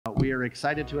We are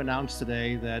excited to announce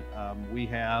today that we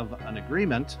have an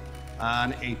agreement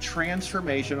on a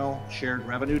transformational shared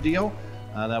revenue deal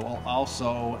that will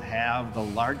also have the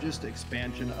largest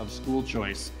expansion of school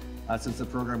choice since the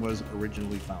program was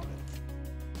originally founded.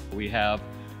 We have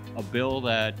a bill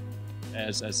that,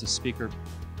 as the speaker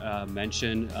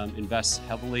mentioned, invests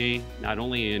heavily not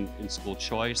only in school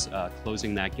choice,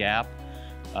 closing that gap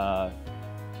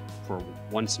for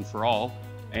once and for all,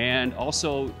 and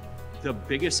also the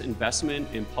biggest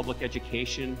investment in public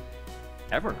education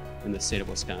ever in the state of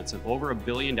Wisconsin. Over $1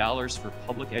 billion for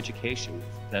public education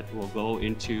that will go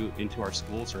into our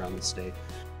schools around the state.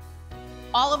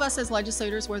 All of us as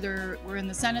legislators, whether we're in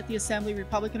the Senate, the Assembly,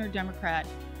 Republican or Democrat,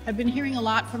 have been hearing a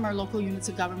lot from our local units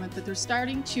of government that they're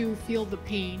starting to feel the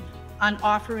pain on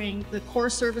offering the core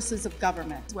services of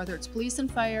government, whether it's police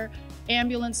and fire,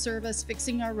 ambulance service,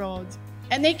 fixing our roads.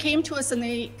 And they came to us and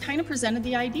they kind of presented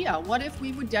the idea, what if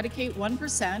we would dedicate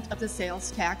 1% of the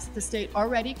sales tax the state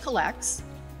already collects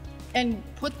and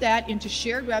put that into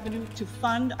shared revenue to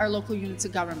fund our local units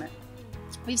of government?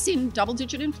 We've seen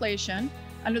double-digit inflation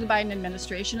under the Biden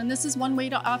administration, and this is one way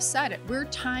to offset it. We're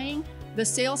tying the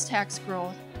sales tax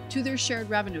growth to their shared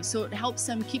revenue, so it helps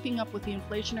them keeping up with the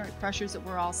inflationary pressures that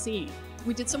we're all seeing.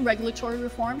 We did some regulatory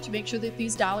reform to make sure that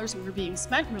these dollars were being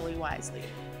spent really wisely.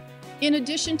 In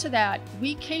addition to that,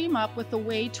 we came up with a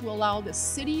way to allow the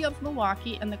city of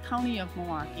Milwaukee and the county of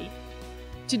Milwaukee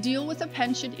to deal with a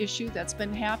pension issue that's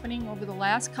been happening over the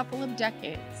last couple of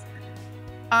decades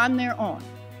on their own.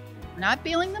 We're not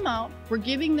bailing them out, we're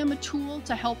giving them a tool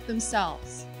to help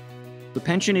themselves. The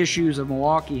pension issues of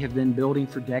Milwaukee have been building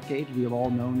for decades. We have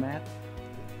all known that.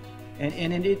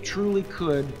 And it truly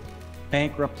could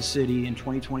bankrupt the city in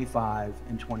 2025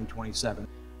 and 2027.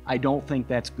 I don't think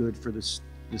that's good for the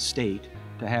state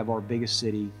to have our biggest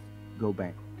city go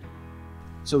bankrupt.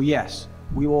 So yes,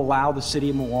 we will allow the city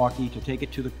of Milwaukee to take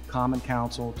it to the Common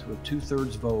Council to a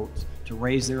 2/3 vote to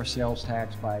raise their sales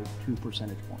tax by 2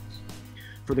 percentage points.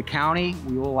 For the county,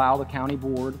 we will allow the county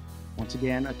board, once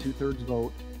again, a 2/3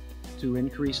 vote to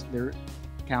increase their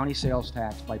county sales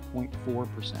tax by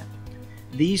 0.4%.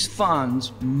 These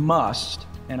funds must,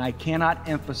 and I cannot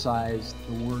emphasize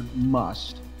the word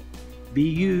must, be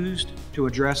used to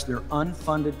address their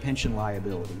unfunded pension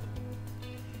liability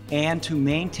and to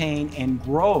maintain and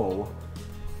grow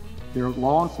their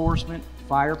law enforcement,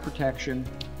 fire protection,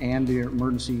 and their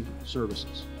emergency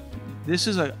services. This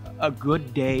is a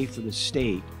good day for the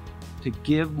state to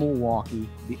give Milwaukee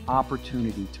the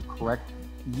opportunity to correct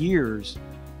years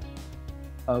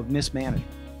of mismanagement.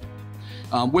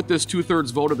 With this 2/3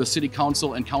 vote of the City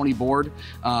Council and County Board,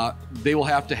 they will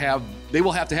have to have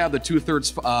the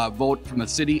 2/3 vote from the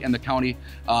city and the county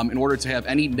in order to have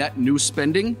any net new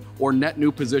spending or net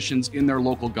new positions in their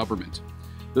local government.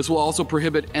 This will also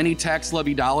prohibit any tax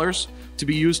levy dollars to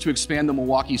be used to expand the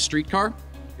Milwaukee streetcar.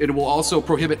 It will also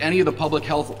prohibit any of the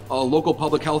local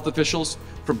public health officials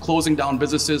from closing down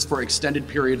businesses for extended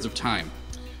periods of time.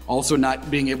 Also not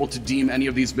being able to deem any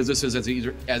of these businesses as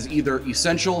either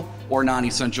essential or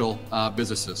non-essential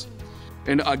businesses.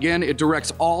 And again, it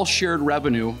directs all shared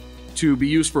revenue to be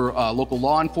used for local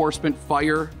law enforcement,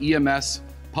 fire, EMS,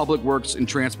 public works, and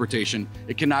transportation.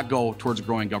 It cannot go towards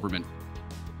growing government.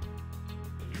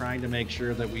 Trying to make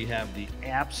sure that we have the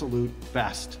absolute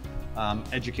best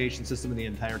education system in the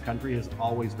entire country has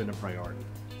always been a priority.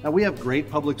 Now, we have great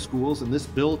public schools, and this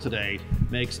bill today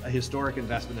makes a historic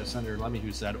investment, as Senator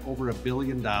Lemmyhugh said, over $1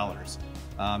 billion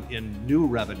in new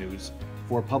revenues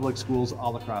for public schools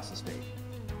all across the state.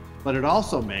 But it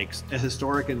also makes a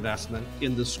historic investment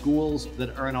in the schools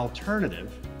that are an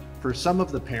alternative for some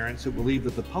of the parents who believe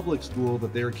that the public school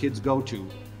that their kids go to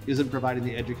isn't providing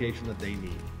the education that they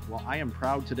need. Well, I am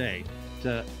proud today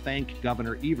to thank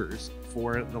Governor Evers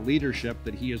for the leadership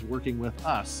that he is working with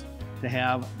us to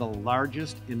have the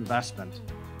largest investment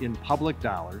in public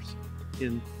dollars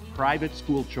in private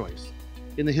school choice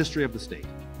in the history of the state.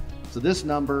 So this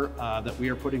number that we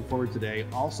are putting forward today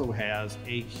also has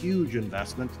a huge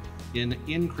investment in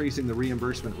increasing the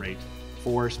reimbursement rate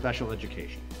for special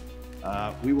education.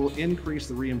 We will increase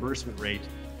the reimbursement rate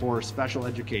for special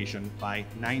education by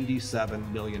 $97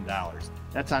 million.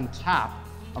 That's on top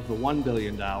of the $1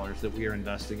 billion that we are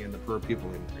investing in the per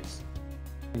pupil increase.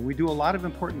 We do a lot of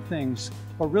important things,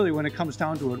 but really when it comes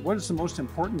down to it, what is the most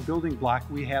important building block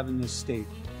we have in this state?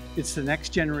 It's the next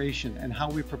generation and how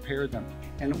we prepare them.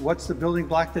 And what's the building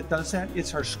block that does that?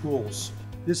 It's our schools.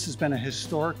 This has been a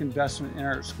historic investment in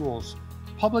our schools,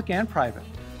 public and private.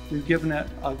 We've given it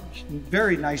a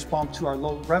very nice bump to our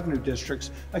low revenue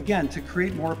districts, again, to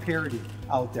create more parity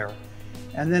out there.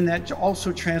 And then that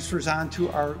also transfers on to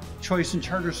our choice and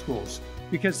charter schools.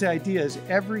 because the idea is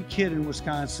every kid in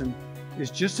Wisconsin is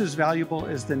just as valuable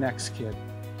as the next kid.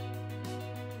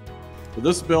 But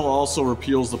this bill also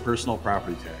repeals the personal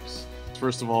property tax.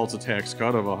 First of all, it's a tax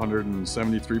cut of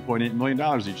 $173.8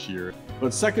 million each year.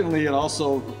 But secondly, it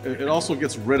also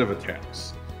gets rid of a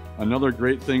tax. Another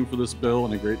great thing for this bill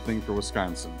and a great thing for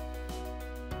Wisconsin.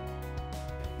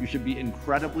 You should be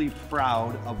incredibly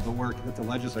proud of the work that the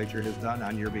legislature has done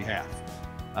on your behalf.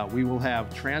 We will have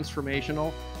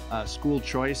transformational school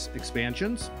choice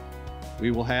expansions. We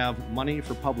will have money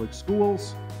for public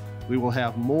schools. We will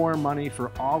have more money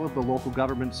for all of the local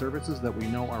government services that we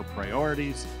know are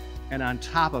priorities. And on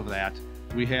top of that,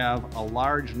 we have a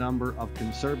large number of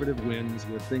conservative wins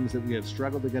with things that we have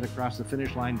struggled to get across the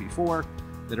finish line before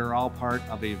that are all part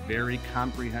of a very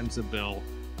comprehensive bill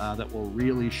that will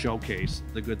really showcase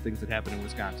the good things that happen in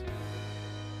Wisconsin.